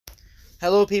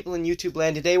Hello people in YouTube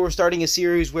land. Today we're starting a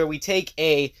series where we take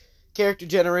a character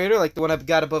generator, like the one I've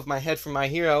got above my head from My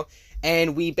Hero,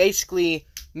 and we basically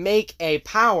make a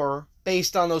power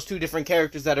based on those two different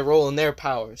characters that are rolling their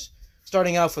powers.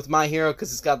 Starting off with My Hero,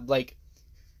 because it's got, like,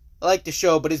 I like the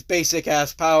show, but it's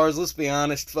basic-ass powers, let's be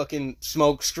honest. Fucking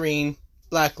smoke screen,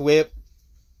 black whip.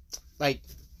 Like,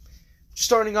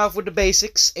 starting off with the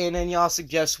basics, and then y'all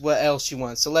suggest what else you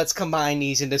want. So let's combine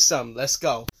these into some. Let's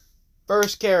go.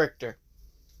 First character.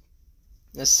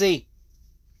 Let's see.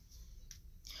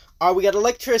 We got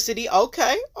electricity.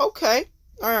 Okay.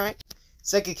 Alright.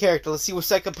 Second character. Let's see what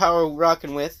second power we're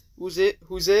rocking with. Who's it?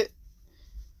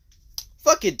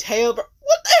 Fucking tail. What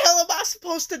the hell am I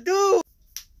supposed to do?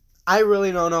 I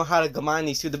really don't know how to combine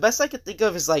these two. The best I could think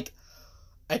of is, like,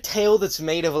 a tail that's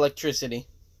made of electricity.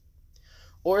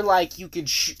 Or, like, you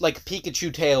could like a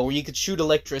Pikachu tail, where you could shoot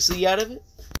electricity out of it.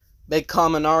 Make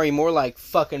Kaminari more like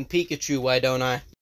fucking Pikachu, why don't I?